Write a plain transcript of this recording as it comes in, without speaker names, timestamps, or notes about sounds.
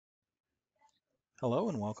Hello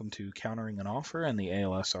and welcome to Countering an Offer in the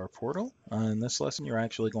ALSR portal. In this lesson, you're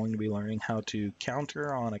actually going to be learning how to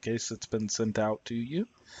counter on a case that's been sent out to you.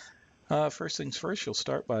 First things first, you'll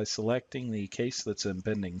start by selecting the case that's in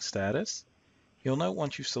pending status. You'll note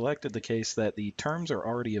once you've selected the case that the terms are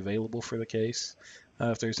already available for the case.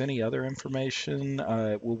 If there's any other information,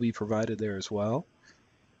 it will be provided there as well.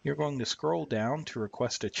 You're going to scroll down to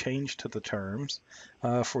request a change to the terms.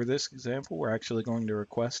 For this example, we're actually going to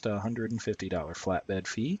request a $150 flatbed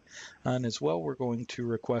fee, and as well we're going to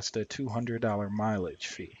request a $200 mileage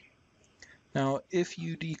fee. Now, if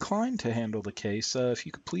you decline to handle the case, if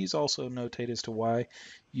you could please also notate as to why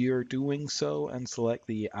you're doing so and select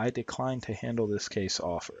the I decline to handle this case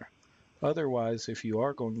offer. Otherwise, if you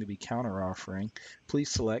are going to be counter-offering, please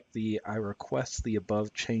select the I request the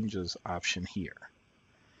above changes option here.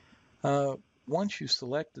 Once you've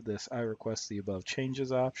selected this I request the above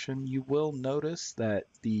changes option, you will notice that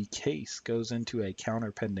the case goes into a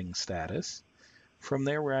counter pending status. From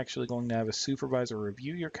there, we're actually going to have a supervisor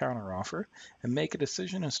review your counteroffer and make a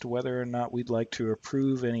decision as to whether or not we'd like to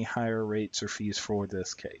approve any higher rates or fees for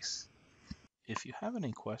this case. If you have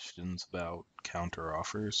any questions about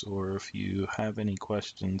counteroffers, or if you have any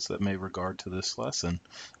questions that may regard to this lesson,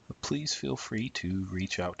 please feel free to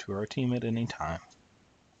reach out to our team at any time.